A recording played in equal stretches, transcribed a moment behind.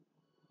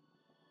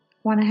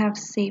Want to have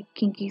safe,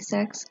 kinky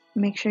sex?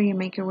 Make sure you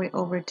make your way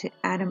over to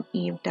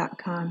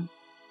AdamEve.com.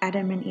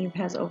 Adam and Eve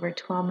has over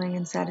 12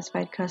 million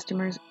satisfied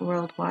customers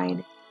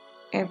worldwide.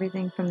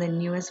 Everything from the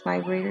newest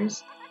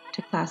vibrators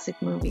to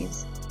classic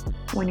movies.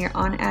 When you're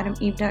on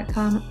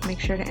AdamEve.com,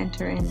 make sure to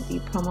enter in the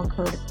promo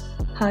code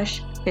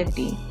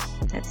HUSH50.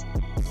 That's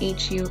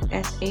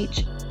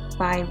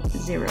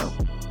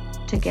HUSH50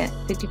 to get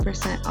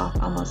 50%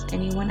 off almost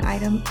any one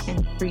item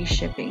and free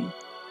shipping.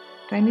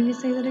 Do I need to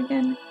say that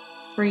again?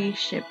 Free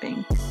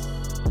shipping.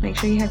 Make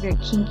sure you have your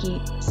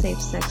kinky, safe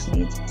sex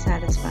needs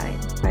satisfied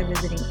by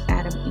visiting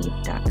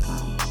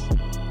AdamEve.com.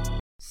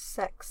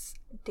 Sex,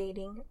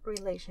 dating,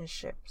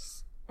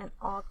 relationships, and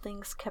all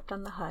things kept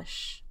on the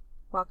hush.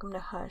 Welcome to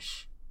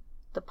Hush,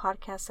 the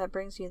podcast that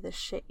brings you the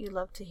shit you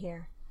love to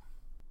hear.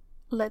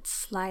 Let's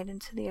slide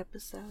into the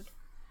episode.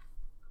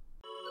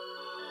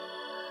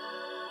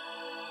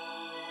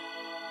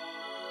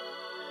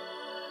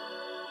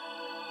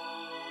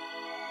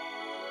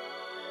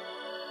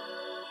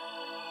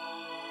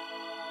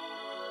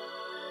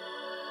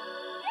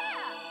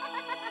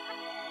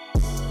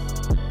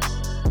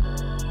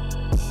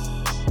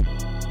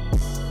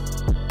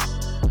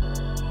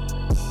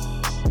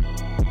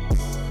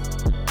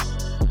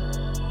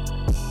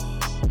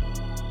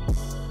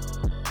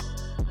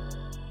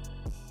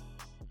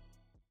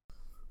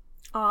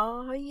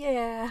 Oh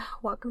yeah,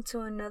 welcome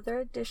to another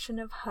edition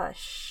of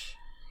Hush.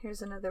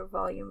 Here's another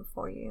volume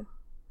for you.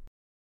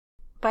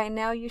 By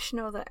now you should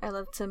know that I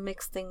love to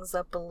mix things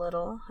up a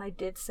little. I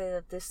did say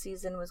that this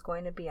season was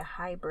going to be a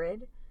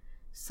hybrid,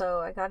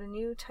 so I got a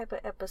new type of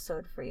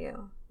episode for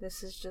you.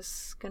 This is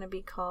just going to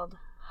be called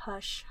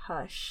Hush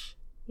Hush.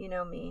 You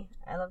know me,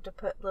 I love to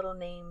put little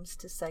names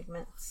to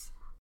segments.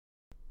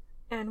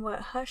 And what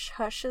Hush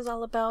Hush is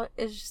all about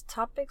is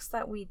topics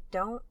that we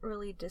don't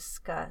really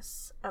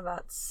discuss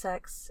about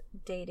sex,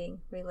 dating,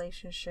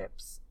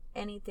 relationships,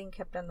 anything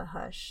kept on the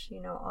hush,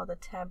 all the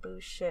taboo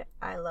shit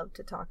I love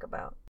to talk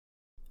about.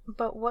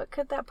 But what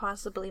could that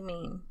possibly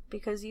mean?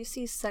 Because you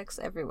see sex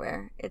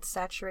everywhere. It's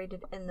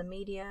saturated in the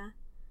media.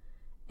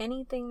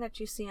 Anything that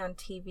you see on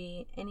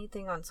TV,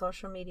 anything on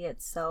social media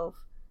itself,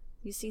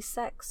 you see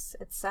sex.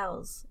 It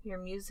sells. Your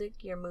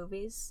music, your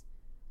movies.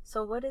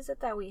 So what is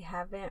it that we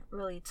haven't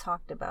really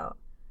talked about?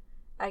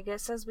 I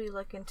guess as we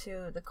look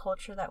into the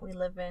culture that we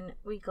live in,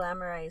 we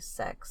glamorize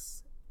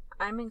sex.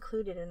 I'm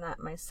included in that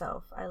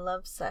myself. I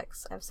love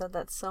sex. I've said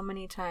that so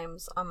many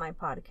times on my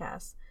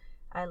podcast.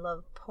 I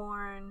love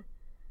porn.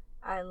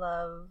 I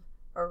love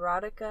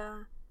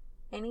erotica.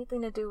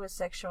 Anything to do with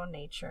sexual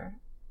nature.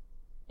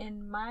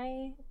 In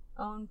my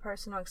own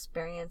personal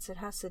experience, it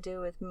has to do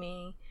with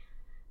me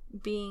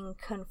being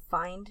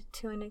confined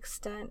to an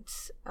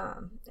extent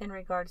in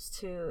regards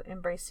to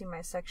embracing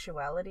my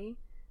sexuality.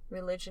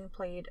 Religion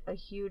played a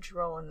huge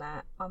role in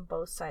that on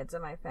both sides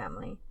of my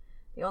family.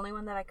 The only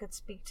one that I could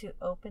speak to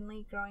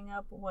openly growing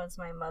up was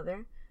my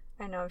mother.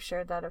 I know I've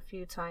shared that a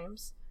few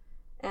times,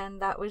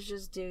 and that was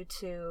just due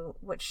to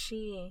what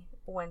she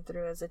went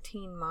through as a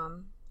teen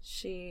mom.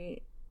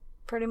 She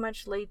pretty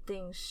much laid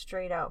things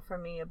straight out for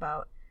me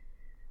about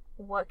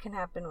what can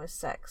happen with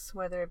sex,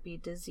 whether it be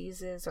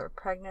diseases or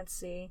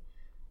pregnancy,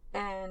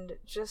 and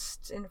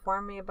just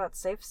informed me about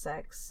safe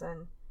sex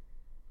and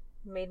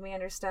made me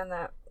understand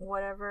that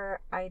whatever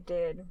I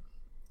did,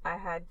 I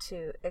had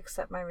to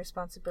accept my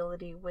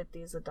responsibility with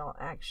these adult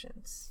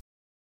actions.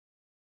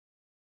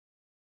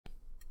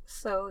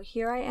 So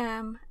here I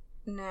am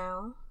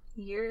now,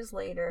 years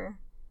later,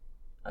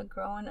 a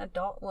grown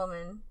adult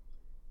woman,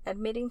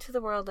 admitting to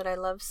the world that I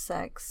love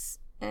sex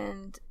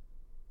and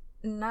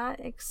not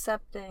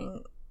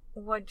accepting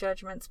what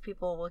judgments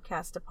people will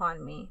cast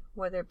upon me,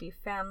 whether it be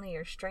family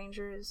or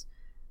strangers.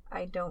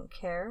 I don't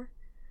care.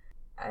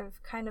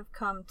 I've kind of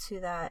come to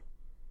that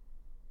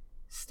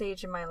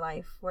stage in my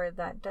life where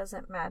that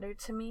doesn't matter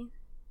to me.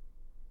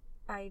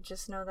 I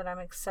just know that I'm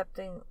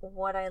accepting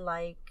what I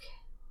like,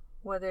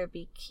 whether it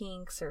be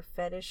kinks or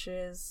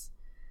fetishes,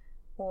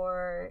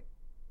 or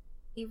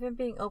even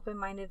being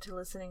open-minded to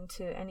listening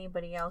to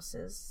anybody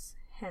else's.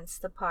 Hence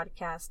the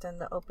podcast and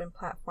the open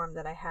platform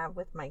that I have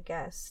with my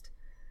guest.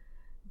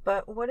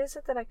 But what is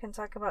it that I can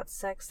talk about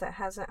sex that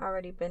hasn't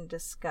already been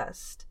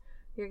discussed?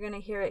 You're going to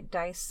hear it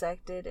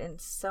dissected in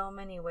so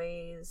many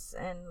ways.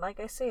 And like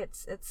I say,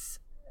 it's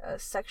a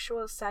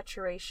sexual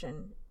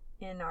saturation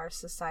in our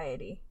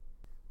society.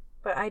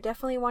 But I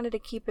definitely wanted to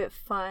keep it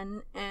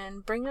fun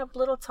and bring up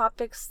little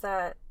topics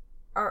that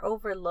are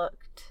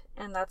overlooked.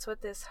 And that's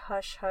what this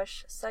Hush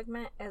Hush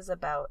segment is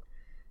about.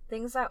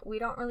 Things that we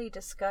don't really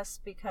discuss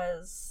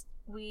because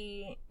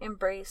we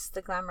embrace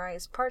the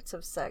glamorized parts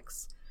of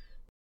sex.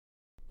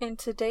 In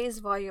today's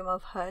volume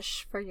of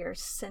Hush, for your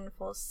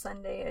Sinful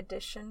Sunday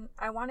edition,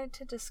 I wanted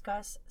to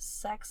discuss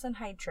sex and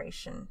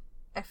hydration.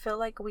 I feel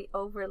like we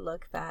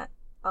overlook that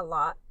a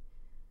lot.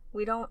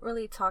 We don't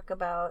really talk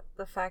about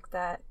the fact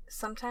that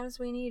sometimes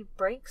we need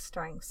breaks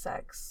during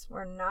sex.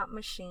 We're not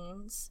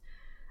machines.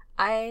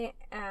 I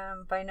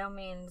am by no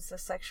means a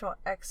sexual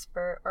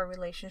expert or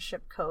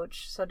relationship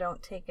coach, so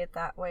don't take it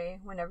that way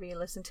whenever you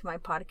listen to my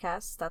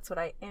podcast. That's what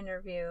I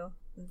interview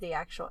the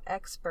actual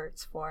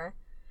experts for.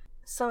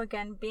 So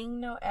again, being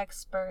no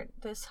expert,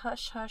 this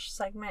hush hush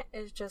segment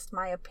is just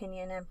my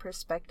opinion and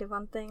perspective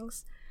on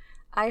things.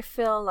 I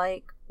feel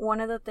like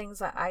one of the things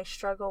that I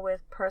struggle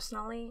with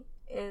personally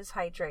is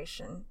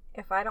hydration.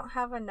 If I don't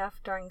have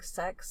enough during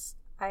sex,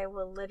 I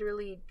will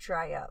literally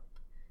dry up.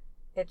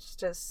 It's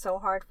just so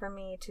hard for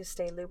me to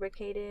stay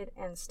lubricated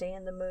and stay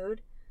in the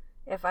mood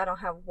if I don't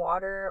have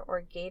water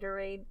or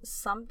Gatorade,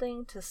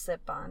 something to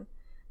sip on.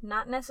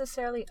 Not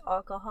necessarily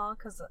alcohol,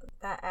 because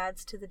that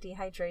adds to the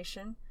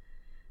dehydration,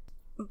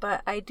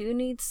 but I do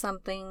need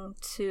something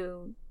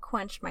to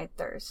quench my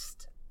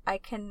thirst. I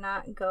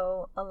cannot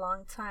go a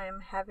long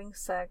time having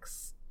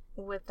sex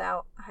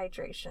without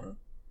hydration.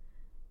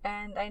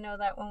 And I know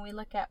that when we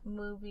look at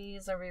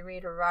movies or we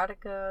read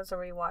eroticas or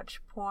we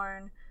watch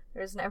porn,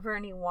 there's never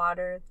any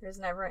water, there's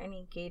never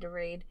any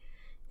Gatorade.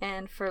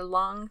 And for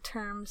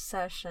long-term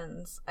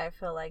sessions, I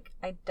feel like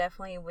I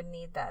definitely would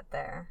need that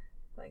there.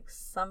 Like,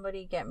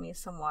 somebody get me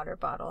some water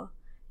bottle.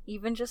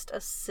 Even just a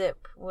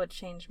sip would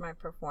change my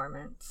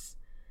performance.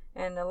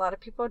 And a lot of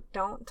people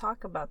don't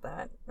talk about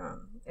that.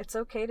 It's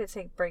okay to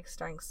take breaks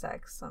during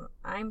sex.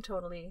 I'm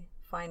totally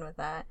fine with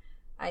that.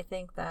 I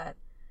think that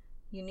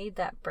you need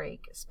that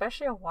break,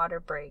 especially a water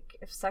break.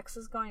 If sex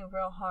is going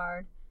real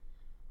hard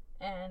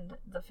and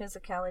the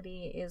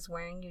physicality is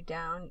wearing you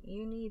down,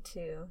 you need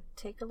to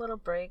take a little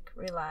break,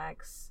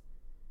 relax,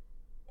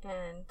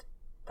 and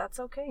that's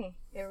okay.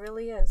 It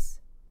really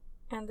is.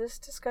 And this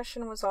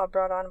discussion was all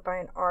brought on by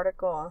an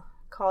article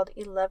called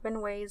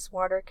 11 Ways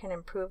Water Can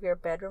Improve Your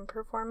Bedroom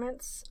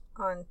Performance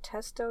on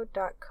testo.co.nz.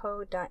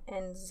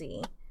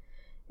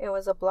 It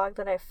was a blog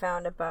that I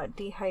found about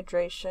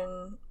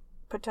dehydration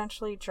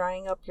potentially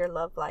drying up your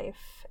love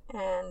life,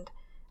 and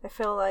I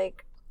feel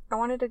like I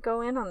wanted to go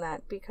in on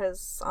that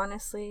because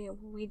honestly,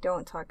 we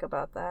don't talk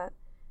about that.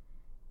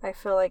 I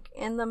feel like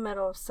in the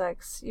middle of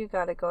sex, you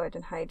gotta go ahead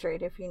and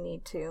hydrate if you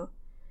need to.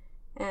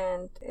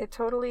 And it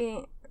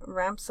totally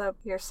ramps up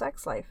your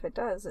sex life. It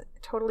does. It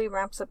totally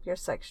ramps up your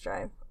sex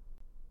drive.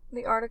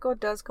 The article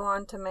does go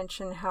on to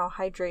mention how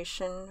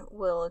hydration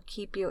will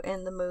keep you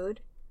in the mood.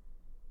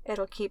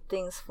 It'll keep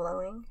things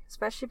flowing,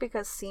 especially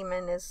because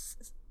semen is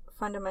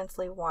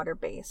fundamentally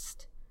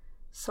water-based.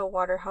 So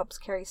water helps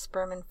carry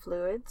sperm and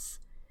fluids,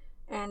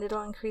 and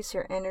it'll increase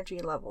your energy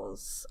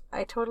levels.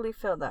 I totally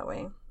feel that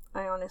way.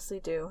 I honestly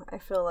do. I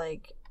feel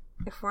like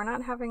if we're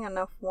not having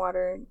enough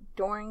water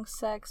during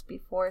sex,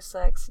 before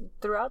sex,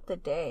 throughout the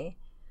day,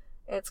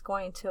 it's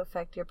going to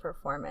affect your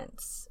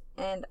performance.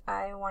 And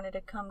I wanted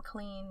to come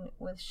clean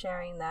with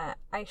sharing that.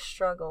 I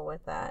struggle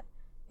with that.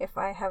 If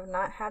I have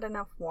not had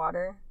enough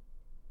water,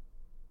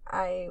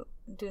 I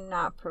do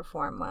not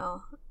perform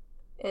well.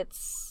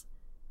 It's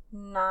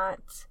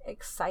not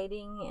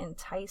exciting,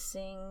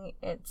 enticing.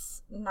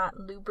 It's not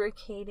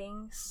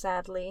lubricating,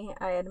 sadly.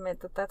 I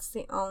admit that that's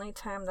the only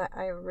time that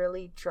I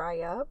really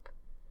dry up.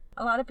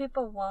 A lot of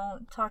people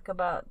won't talk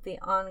about the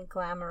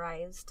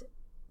unglamorized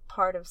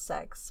part of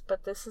sex,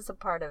 but this is a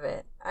part of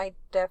it. I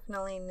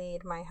definitely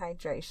need my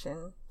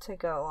hydration to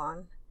go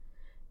on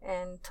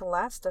and to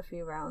last a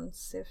few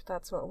rounds if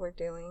that's what we're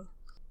doing.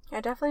 I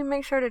definitely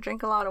make sure to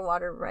drink a lot of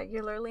water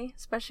regularly,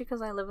 especially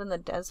because I live in the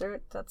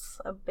desert. That's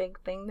a big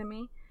thing to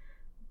me.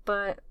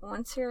 But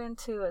once you're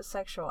into a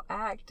sexual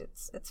act,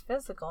 it's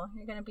physical.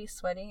 You're going to be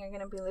sweating, you're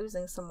going to be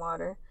losing some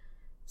water.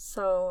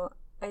 So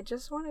I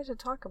just wanted to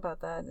talk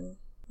about that and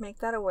make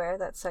that aware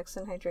that sex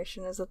and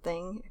hydration is a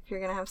thing. If you're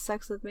going to have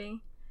sex with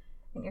me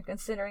and you're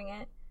considering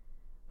it,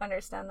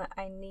 understand that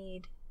I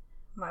need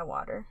my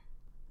water.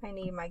 I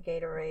need my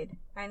Gatorade.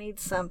 I need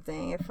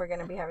something if we're going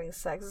to be having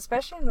sex,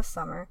 especially in the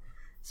summer.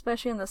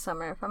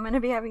 If I'm going to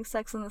be having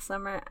sex in the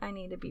summer, I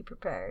need to be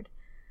prepared.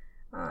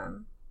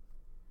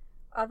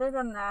 Other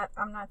than that,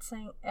 I'm not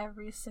saying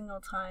every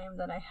single time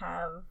that I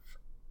have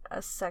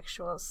a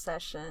sexual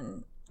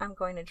session, I'm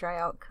going to dry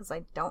out because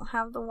I don't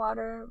have the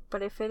water.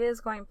 But if it is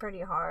going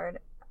pretty hard,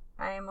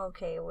 I am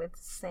okay with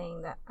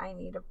saying that I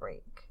need a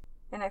break.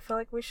 And I feel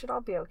like we should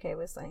all be okay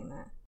with saying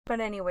that. But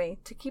anyway,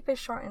 to keep it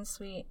short and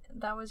sweet,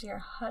 that was your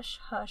Hush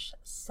Hush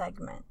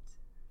segment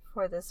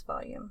for this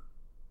volume.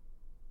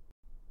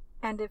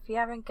 And if you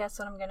haven't guessed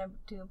what I'm going to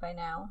do by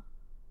now,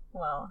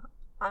 well,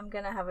 I'm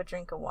going to have a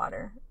drink of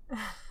water.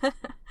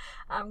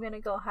 I'm going to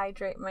go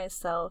hydrate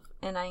myself,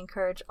 and I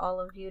encourage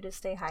all of you to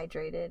stay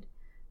hydrated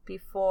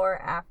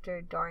before,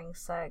 after, during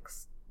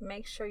sex.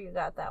 Make sure you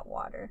got that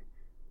water.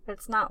 If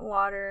it's not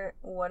water,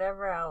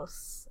 whatever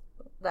else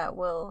that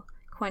will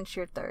quench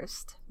your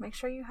thirst, make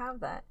sure you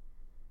have that.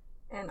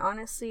 And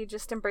honestly,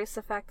 just embrace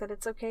the fact that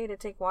it's okay to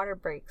take water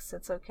breaks.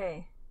 It's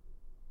okay.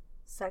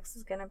 Sex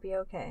is going to be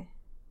okay.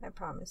 I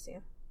promise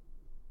you.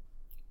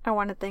 I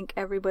want to thank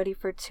everybody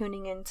for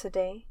tuning in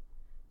today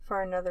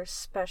for another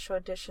special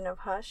edition of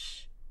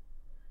Hush.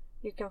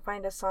 You can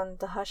find us on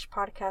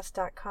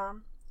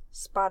thehushpodcast.com,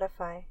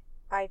 Spotify,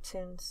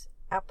 iTunes,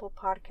 Apple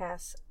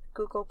Podcasts,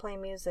 Google Play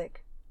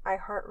Music,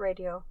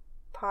 iHeartRadio,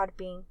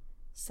 Podbean,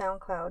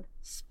 SoundCloud,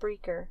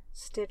 Spreaker,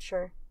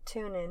 Stitcher,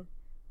 TuneIn,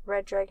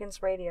 Red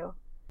Dragons Radio,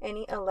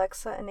 any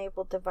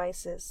Alexa-enabled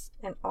devices,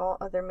 and all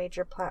other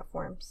major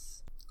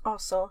platforms.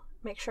 Also,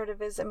 make sure to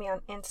visit me on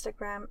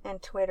Instagram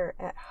and Twitter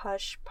at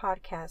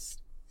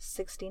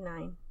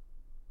HushPodcast69.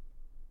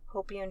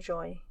 Hope you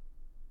enjoy.